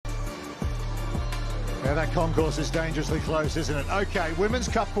Yeah, that concourse is dangerously close, isn't it? Okay, Women's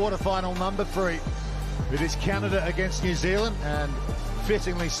Cup quarter-final number 3. It is Canada against New Zealand, and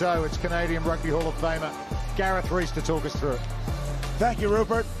fittingly so, it's Canadian Rugby Hall of Famer Gareth Rees to talk us through it. Thank you,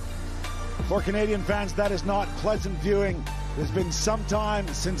 Rupert. For Canadian fans, that is not pleasant viewing. There's been some time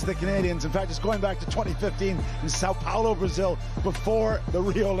since the Canadians, in fact, it's going back to 2015 in Sao Paulo, Brazil, before the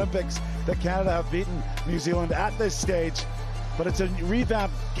Rio Olympics, that Canada have beaten New Zealand at this stage. But it's a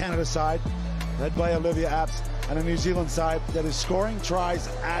revamped Canada side, led by Olivia Apps, and a New Zealand side that is scoring tries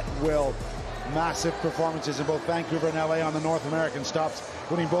at will. Massive performances in both Vancouver and LA on the North American stops,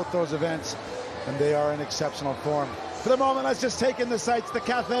 winning both those events, and they are in exceptional form. For the moment, let's just take in the sights. The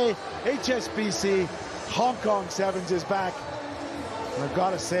Cathay HSBC Hong Kong Sevens is back. And I've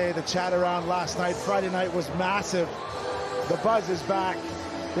got to say, the chat around last night, Friday night, was massive. The buzz is back.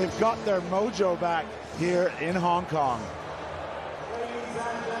 They've got their mojo back here in Hong Kong.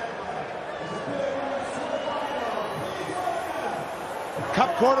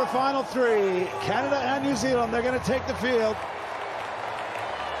 Cup quarterfinal 3, Canada and New Zealand, they're going to take the field.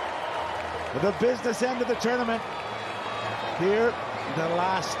 The business end of the tournament. Here, the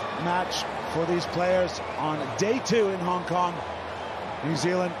last match for these players on day 2 in Hong Kong. New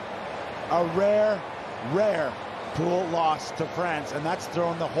Zealand, a rare pool loss to France, and that's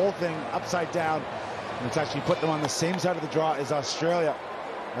thrown the whole thing upside down. And it's actually put them on the same side of the draw as Australia.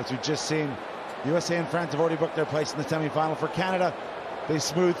 As we've just seen, USA and France have already booked their place in the semi-final. For Canada, they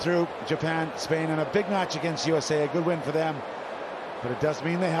smoothed through Japan, Spain, and a big match against USA, a good win for them. But it does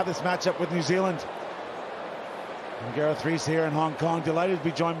mean they have this matchup with New Zealand. And Gareth Rees here in Hong Kong, delighted to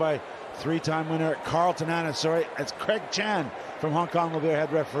be joined by 3-time winner Carl Tanana. Sorry, it's Craig Chan from Hong Kong will be their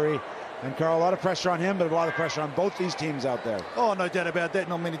head referee. And Carl, a lot of pressure on him, but a lot of pressure on both these teams out there. Oh, no doubt about that.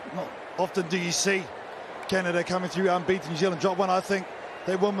 Not often do you see Canada coming through unbeaten. New Zealand drop one. I think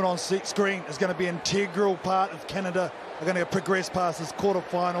that woman on screen is going to be an integral part of Canada. Are going to progress past this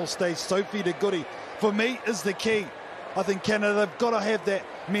quarter-final stage. Sophie de Goody, for me, is the key. I think Canada, they've got to have that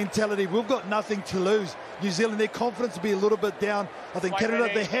mentality. We've got nothing to lose. New Zealand, their confidence will be a little bit down. I think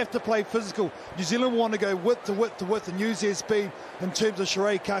Canada, they have to play physical. New Zealand want to go width to width to width and use their speed in terms of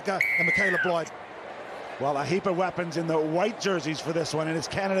Sheree Kaka and Michaela Blythe. Well, a heap of weapons in the white jerseys for this one, and it's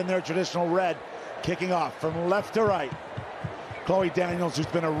Canada in their traditional red, kicking off from left to right. Chloe Daniels, who's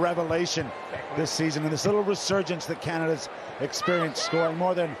been a revelation this season, and this little resurgence that Canada's experienced, scoring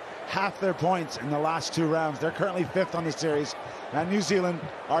more than half their points in the last 2 rounds. They're currently 5th on the series, and New Zealand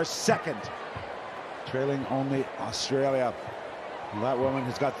are 2nd, trailing only Australia. Well, that woman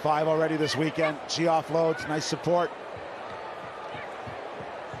has got 5 already this weekend. She offloads, nice support.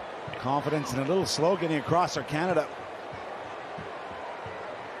 Confidence and a little slow getting across for Canada.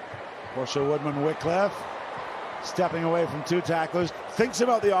 Portia Woodman-Wycliffe stepping away from 2 tacklers, thinks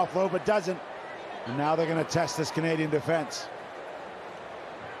about the offload but doesn't. And now they're going to test this Canadian defense.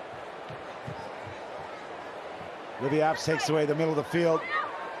 Olivia Apps takes away the middle of the field.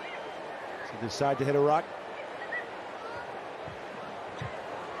 So decide to hit a ruck.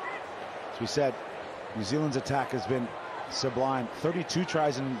 As we said, New Zealand's attack has been sublime. 32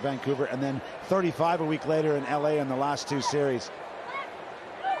 tries in Vancouver and then 35 a week later in LA in the last 2 series.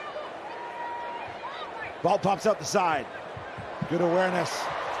 Ball pops out the side. Good awareness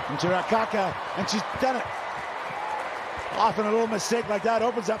from Chirakaka, and she's done it. Often a little mistake like that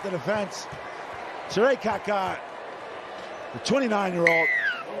opens up the defense. Sheree Kaka, the 29-year-old,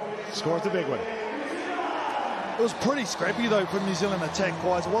 scores the big one. It was pretty scrappy, though, from New Zealand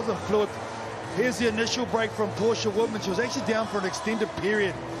attack-wise. It wasn't fluid. Here's the initial break from Portia Woodman. She was actually down for an extended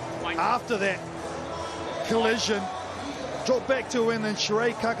period after that collision. Dropped back to her, and then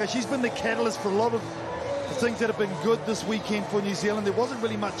Sheree Kaka, she's been the catalyst for a lot of the things that have been good this weekend for New Zealand. There wasn't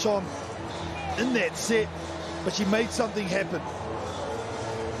really much on in that set, but she made something happen.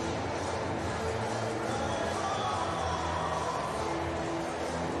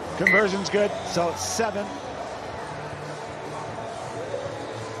 Conversion's good, so it's 7.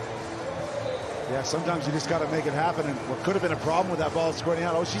 Yeah, sometimes you just got to make it happen, and what could have been a problem with that ball squirting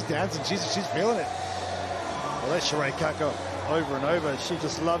out, oh, she's dancing, she's feeling it. Well, that's Sheree Kaka over and over. She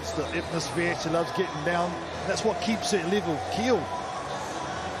just loves the atmosphere, she loves getting down. That's what keeps that level keel.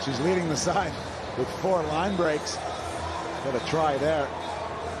 She's leading the side with 4 line breaks. Got a try there.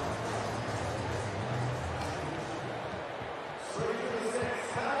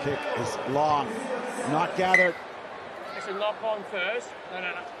 Kick is long, not gathered. It's a knock on first.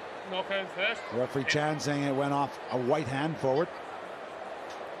 No. Knock on first. Referee Chan saying it went off a white hand forward.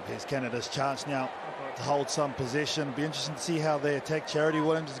 There's Canada's chance now to hold some possession. Be interesting to see how they attack. Charity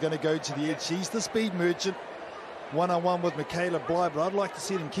Williams is going to go to the edge. She's the speed merchant. One-on-one with Michaela Blythe, but I'd like to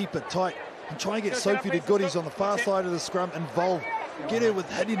see them keep it tight. and try and get Sophie de Goodies on the far side of the scrum involved. Get her with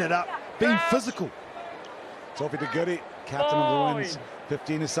hitting it up, being physical. Sophie de Goody, captain of the Women's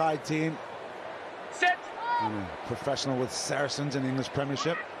 15-a-side team. Set. Professional with Saracens in the English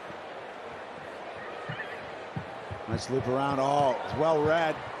Premiership. Nice loop around. Oh, it's well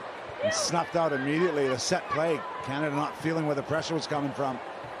read. And snuffed out immediately. The set play. Canada not feeling where the pressure was coming from.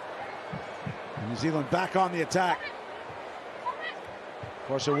 New Zealand back on the attack.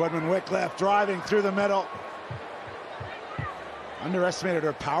 Portia Woodman-Wycliffe driving through the middle. Underestimated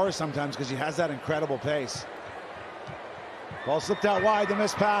her power sometimes because she has that incredible pace. Ball slipped out wide, the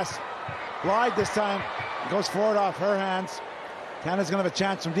missed pass. Blythe this time goes forward off her hands. Canada's going to have a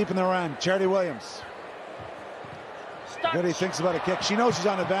chance from deep in their end. Charity Williams. Goody thinks about a kick. She knows she's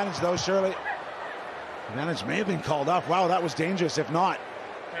on advantage though, Shirley. Advantage may have been called off. Wow, that was dangerous if not.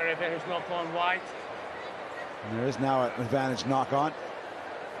 There's knock on wide. And there is now an advantage knock on.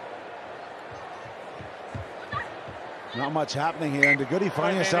 Not much happening here, and de Goody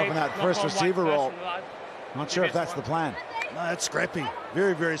finding herself in that first receiver role. Not sure if that's the plan. No, it's scrappy.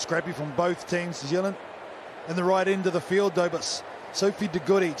 Very, very scrappy from both teams. New Zealand in the right end of the field though, but Sophie de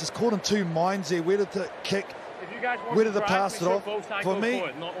Goody just caught in two minds there. Where did the kick? Where did they pass it off? For me,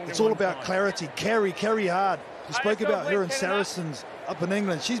 it's all about clarity. Carry hard. You spoke about her in Saracens up in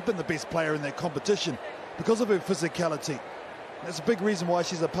England. She's been the best player in that competition because of her physicality. That's a big reason why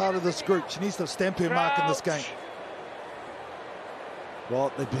she's a part of this group. She needs to stamp her mark in this game.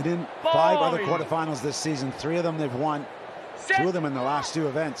 Well, they've been in 5 other quarterfinals this season. 3 of them they've won. 2 of them in the last 2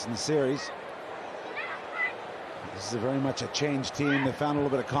 events in the series. This is very much a changed team. They found a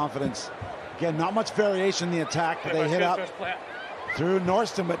little bit of confidence. Again, not much variation in the attack, but they hit up through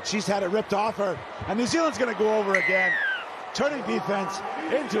Norston, but she's had it ripped off her. And New Zealand's going to go over again. Turning defense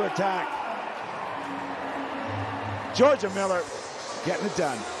into attack. Georgia Miller getting it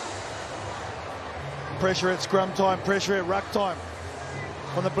done. Pressure at scrum time, pressure at ruck time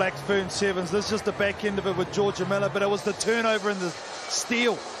on the Black Ferns Sevens. This is just the back end of it with Georgia Miller, but it was the turnover and the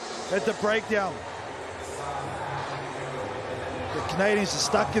steal at the breakdown. The Canadians are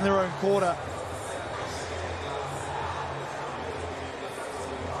stuck in their own quarter.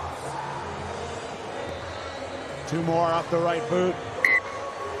 Two more off the right boot.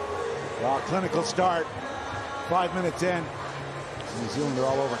 Well, clinical start. 5 minutes in. New Zealand are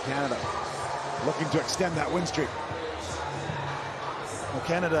all over Canada, looking to extend that win streak. Well,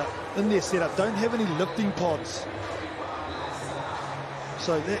 Canada, in their setup, don't have any lifting pods.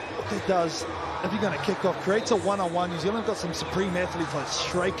 So what that does, if you're going to kick off, creates a one-on-one. New Zealand got some supreme athletes like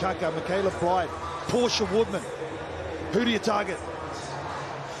Shrey Kaka, Michaela Blythe, Portia Woodman. Who do you target?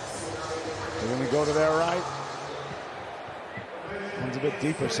 They're going to go to their right. One's a bit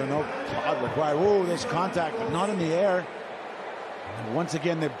deeper, so no pod required. Whoa, there's contact, but not in the air. And once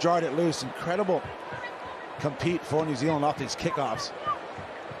again, they've jarred it loose. Incredible compete for New Zealand off these kickoffs.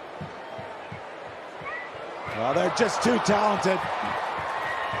 Well, they're just too talented.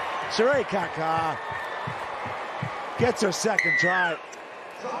 Sheree Kaka gets her second try.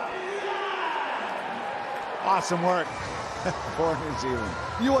 Awesome work for New Zealand.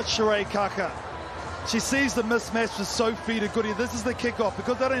 You watch Sheree Kaka. She sees the mismatch with Sophie de Goody. This is the kickoff.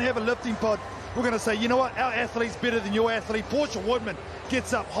 Because they don't have a lifting pod, we're going to say, you know what, our athlete's better than your athlete. Portia Woodman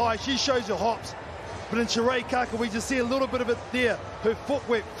gets up high. She shows her hops. But in Sheree Kaka, we just see a little bit of it there. Her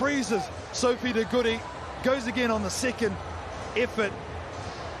footwork freezes Sophie de Goody. Goes again on the second effort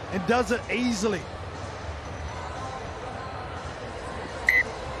and does it easily.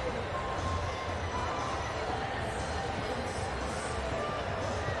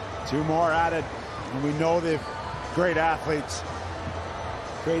 Two more added, and we know they've great athletes,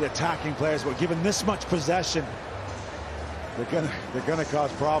 great attacking players, but given this much possession, they're gonna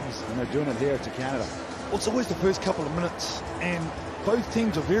cause problems, and they're doing it here to Canada. Well, it's always the first couple of minutes, and both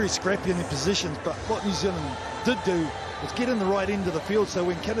teams are very scrappy in their positions, but what New Zealand did do was get in the right end of the field, so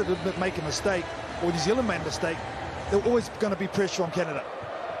when Canada make a mistake, or New Zealand made a mistake, there's always going to be pressure on Canada.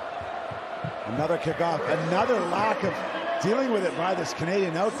 Another kickoff, another lack of dealing with it by this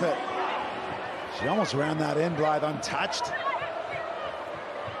Canadian outfit. She almost ran that in, Blythe, untouched.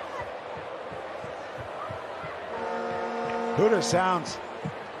 Hooter sounds.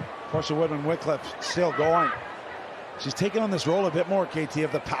 Portia Woodman-Wycliffe still going. She's taking on this role a bit more, KT,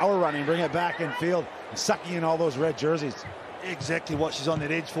 of the power running, bring it back in field, and sucking in all those red jerseys. Exactly what she's on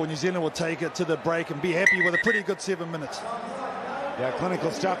that edge for. New Zealand will take it to the break and be happy with a pretty good 7 minutes. Yeah, clinical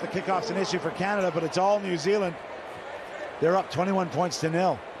stuff. The kickoff's an issue for Canada, but it's all New Zealand. They're up 21 points to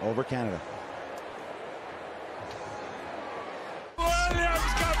 0 over Canada.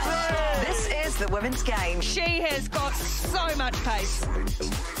 This is the women's game. She has got so much pace.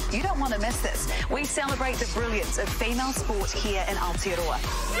 You don't want to miss this. We celebrate the brilliance of female sport here in Aotearoa.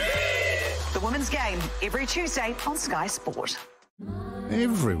 The women's game, every Tuesday on Sky Sport.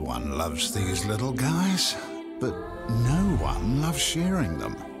 Everyone loves these little guys, but no one loves sharing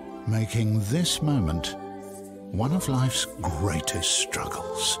them, making this moment one of life's greatest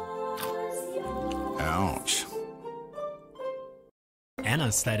struggles. Ouch.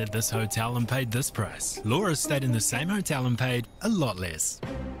 Anna stayed at this hotel and paid this price. Laura stayed in the same hotel and paid a lot less.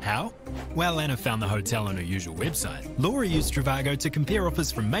 How? Well, Anna found the hotel on her usual website. Laura used Trivago to compare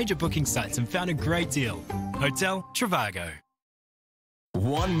offers from major booking sites and found a great deal. Hotel Trivago.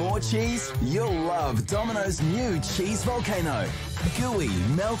 Want more cheese? You'll love Domino's new Cheese Volcano. Gooey,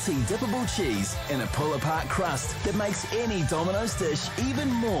 melty, dippable cheese in a pull-apart crust that makes any Domino's dish even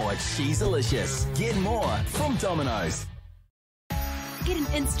more cheese-delicious. Get more from Domino's. Get an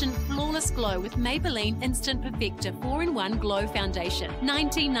instant flawless glow with Maybelline Instant Perfector 4-in-1 Glow Foundation.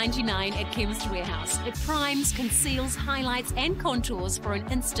 $19.99 at Chemist Warehouse. It primes, conceals, highlights and contours for an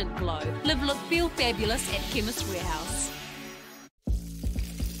instant glow. Live, look, feel fabulous at Chemist Warehouse.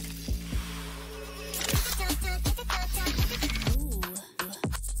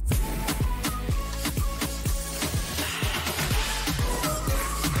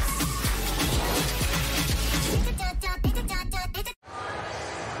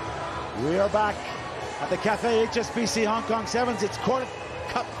 We are back at the Cafe HSBC Hong Kong Sevens. It's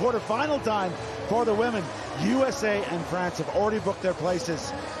Cup quarterfinal time for the women. USA and France have already booked their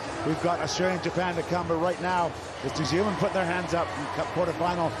places. We've got Australia and Japan to come, but right now it's New Zealand putting their hands up in Cup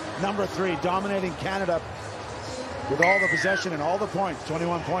quarterfinal number 3, dominating Canada with all the possession and all the points,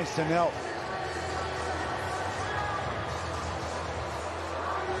 21 points to 0.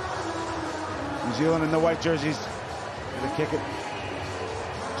 New Zealand in the white jerseys. Gonna kick it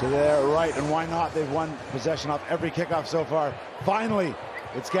to their right, and why not? They've won possession off every kickoff so far. Finally,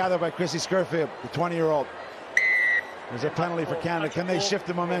 it's gathered by Chrissy Scurfield, the 20-year-old. There's a penalty for Canada. Can they shift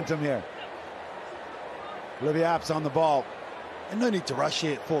the momentum here? Olivia Apps on the ball. And no need to rush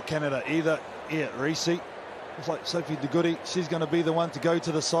here for Canada either. Yeah, Reese. Looks like Sophie De Goody. She's going to be the one to go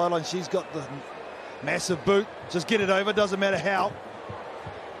to the sideline. She's got the massive boot. Just get it over. Doesn't matter how.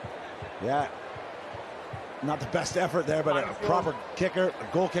 Yeah. Not the best effort there, but a proper kicker,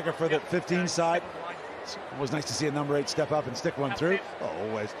 a goal kicker for the 15 side. It's always nice to see a number 8 step up and stick one through. Oh,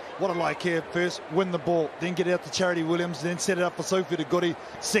 always. What I like here, first win the ball, then get it out to Charity Williams, then set it up for Sophie De Goody,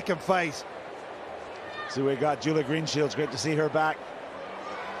 second phase. So we got Julia Greenshields. Great to see her back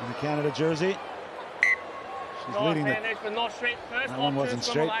in the Canada jersey. She's leading the... That one wasn't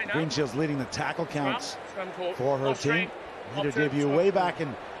straight. Greenshields leading the tackle counts for her team. Made her debut way back in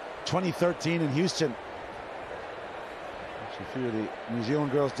 2013 in Houston. A few of the New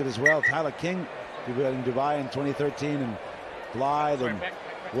Zealand girls did as well. Tyler King debuted in Dubai in 2013, and Blythe and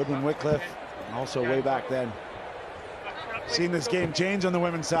Woodman Wycliffe, and also way back then. Seen this game change on the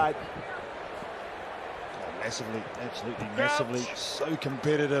women's side. Massively, absolutely massively. So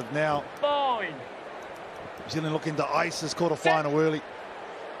competitive now. New Zealand looking to ice this quarterfinal early.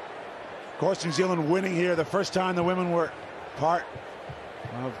 Of course, New Zealand winning here the first time the women were part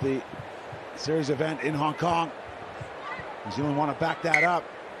of the series event in Hong Kong. New Zealand want to back that up.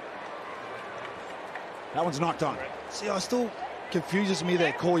 That one's knocked on. See, I still confuses me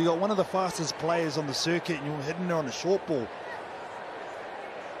that call. You got one of the fastest players on the circuit and you're hitting her on a short ball.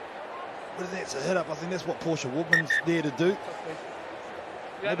 But that's a hit up. I think that's what Portia Woodman's there to do.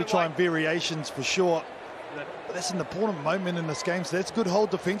 Maybe trying variations for sure. But that's an important moment in this game. So that's good hold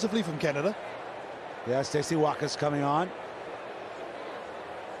defensively from Canada. Yeah, Stacey Walker's coming on.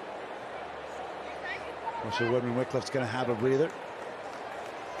 Portia Woodman Wycliffe's going to have a breather.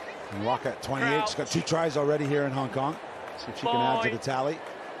 And Walker at 28. She's got 2 tries already here in Hong Kong. See if she can add to the tally.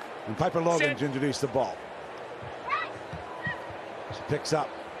 And Piper Logan to introduce the ball. She picks up.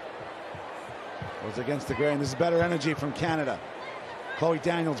 Goes against the grain. This is better energy from Canada. Chloe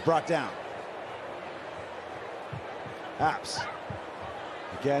Daniels brought down. Apps.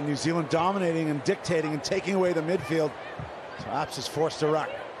 Again, New Zealand dominating and dictating and taking away the midfield. So Apps is forced to ruck.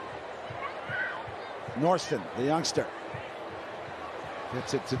 Norston, the youngster,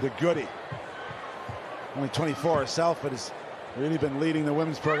 gets it to the Goody. Only 24 herself, but has really been leading the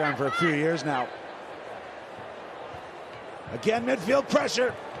women's program for a few years now. Again, midfield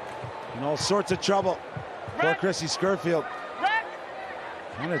pressure and all sorts of trouble for Chrissy Scurfield.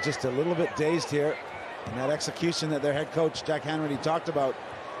 Kind of just a little bit dazed here in that execution that their head coach Jack Hanratty talked about.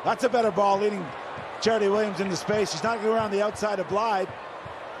 That's a better ball, leading Charity Williams into space. She's not going around the outside of Blythe.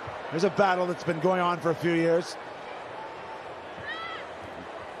 There's a battle that's been going on for a few years.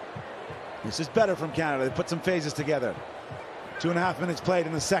 This is better from Canada. They put some phases together. 2.5 minutes played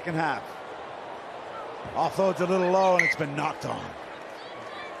in the second half. Offload's a little low and it's been knocked on.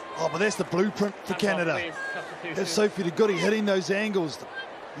 Oh, but that's the blueprint for Canada. It's Sophie the Goody hitting those angles.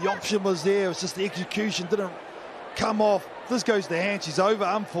 The option was there. It was just the execution didn't come off. This goes to hand. She's over.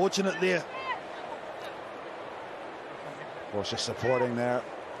 Unfortunate there. Of course, just supporting there.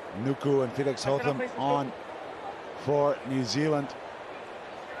 Nuku and Felix Hotham on for New Zealand.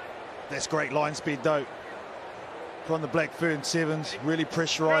 That's great line speed, though, from the Black Ferns Sevens. Really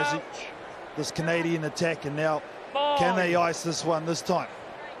pressurising this Canadian attack. And now, can they ice this one this time?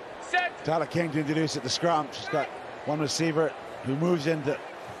 Tyler King to introduce at the scrum. She's got one receiver who moves into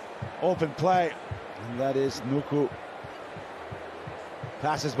open play, and that is Nuku.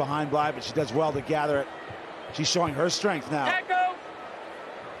 Passes behind Bly, but she does well to gather it. She's showing her strength now.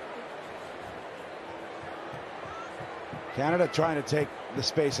 Canada trying to take the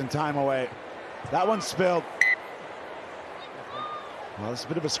space and time away. That one spilled. Well, it's a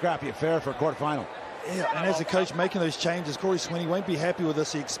bit of a scrappy affair for a quarterfinal. Yeah, and as a coach making those changes, Corey Sweeney won't be happy with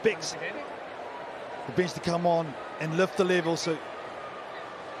this. He expects the bench to come on and lift the level. So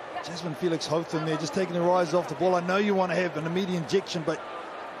Jasmine Felix Hotham there just taking her eyes off the ball. I know you want to have an immediate injection, but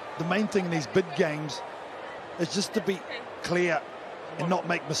the main thing in these bid games is just to be clear and not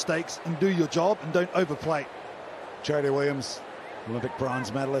make mistakes and do your job and don't overplay. Charity Williams, Olympic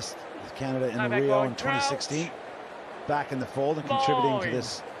bronze medalist with Canada in the Rio in 2016. Back in the fold and contributing to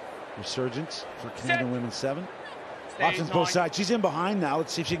this resurgence for Canadian Women's 7. Options both sides. She's in behind now.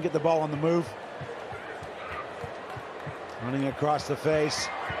 Let's see if she can get the ball on the move. Running across the face.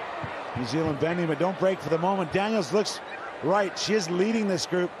 New Zealand bending, but don't break for the moment. Daniels looks right. She is leading this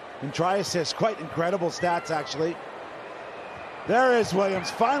group in try assists. Quite incredible stats, actually. There is Williams.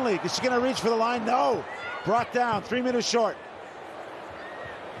 Finally, is she going to reach for the line? No. Brought down, 3 meters short.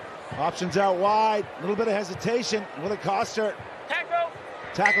 Options out wide. A little bit of hesitation. Will it cost her?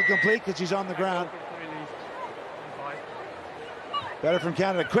 Tackle complete because she's on the ground. Better from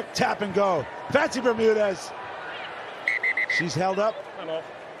Canada. Quick tap and go. Fancy Bermudez. She's held up. I'm off.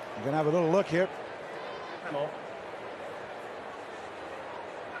 We're going to have a little look here. I'm off.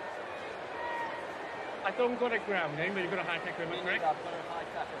 I don't got a grounding, but you've got a high tackle, right?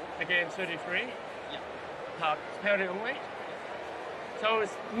 Again, 33. Yeah. Penalty only. So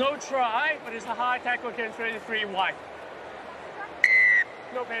it's no try, but it's a high tackle against 33 wide.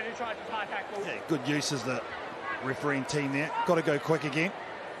 No penalty try to high tackle. Yeah, good use as the refereeing team there. Got to go quick again.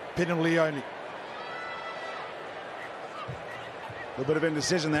 Penalty only. A little bit of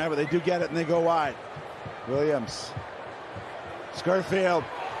indecision there, but they do get it and they go wide. Williams. Scurfield.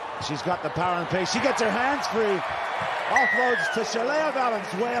 She's got the power and pace. She gets her hands free. Offloads to Shalea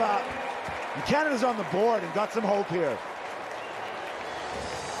Valenzuela. And Canada's on the board and got some hope here.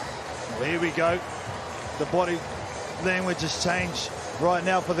 Well, here we go. The body language has changed right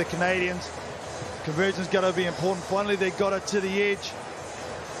now for the Canadians. Conversion's got to be important. Finally, they got it to the edge.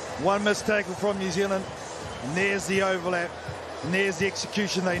 One missed tackle from New Zealand. And there's the overlap. And there's the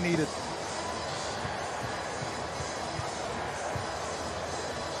execution they needed.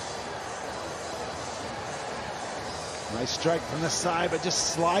 Nice strike from the side, but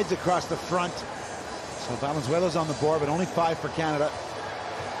just slides across the front. So Valenzuela's on the board, but only 5 for Canada.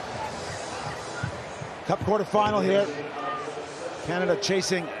 Cup quarterfinal here. Canada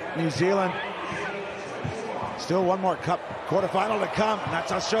chasing New Zealand. Still one more Cup quarterfinal to come, and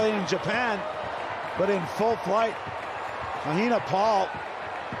that's Australia and Japan. But in full flight, Mahina Paul.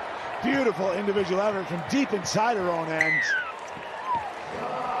 Beautiful individual effort from deep inside her own end.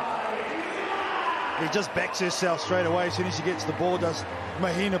 He just backs herself straight away as soon as she gets the ball, does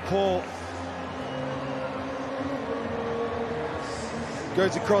Mahina Paul.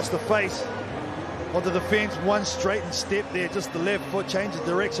 Goes across the face onto the fence, one straightened step there, just the left foot changes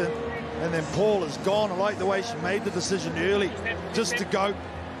direction, and then Paul is gone. I like the way she made the decision early, just to go.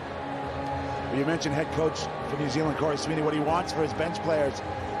 Well, you mentioned head coach for New Zealand, Corey Sweeney, what he wants for his bench players.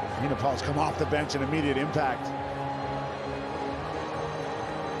 Mahina Paul's come off the bench, an immediate impact.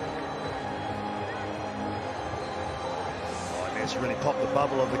 It's really popped the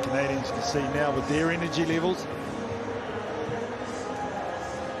bubble of the Canadians. You can see now with their energy levels.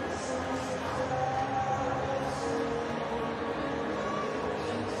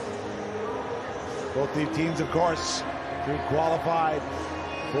 Both these teams, of course, qualified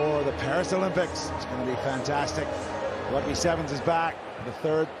for the Paris Olympics. It's going to be fantastic. Rugby Sevens is back, the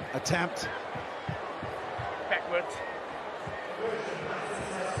 3rd attempt. Backwards.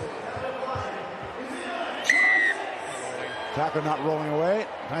 Tackler not rolling away.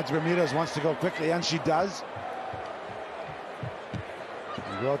 Fancy Bermudez wants to go quickly, and she does.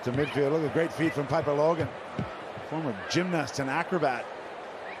 Go out to midfield. Look at the great feet from Piper Logan. former gymnast and acrobat.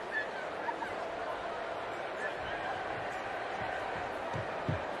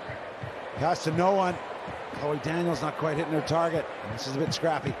 Pass to no one. Chloe Daniels not quite hitting her target. This is a bit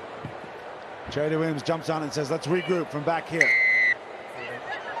scrappy. Charity Williams jumps on and says, let's regroup from back here.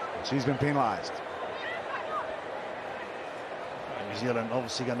 She's been penalized. New Zealand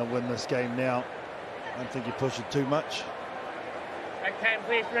obviously going to win this game now. I don't think you push it too much. I can't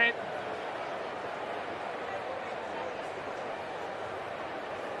please, Brent.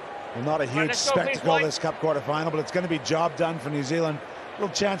 Well, not a huge spectacle this Cup quarterfinal, but it's going to be job done for New Zealand. A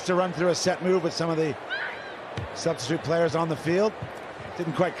little chance to run through a set move with some of the substitute players on the field.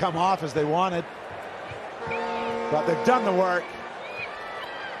 Didn't quite come off as they wanted, but they've done the work.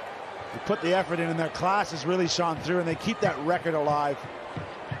 They put the effort in, and their class has really shone through, and they keep that record alive.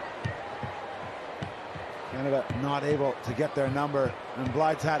 Canada not able to get their number, and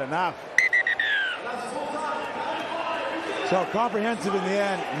Blythe's had enough. So comprehensive in the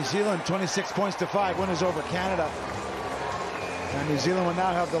end. New Zealand 26 points to 5, winners over Canada. And New Zealand will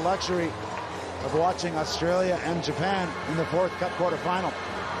now have the luxury of watching Australia and Japan in the 4th Cup quarterfinal.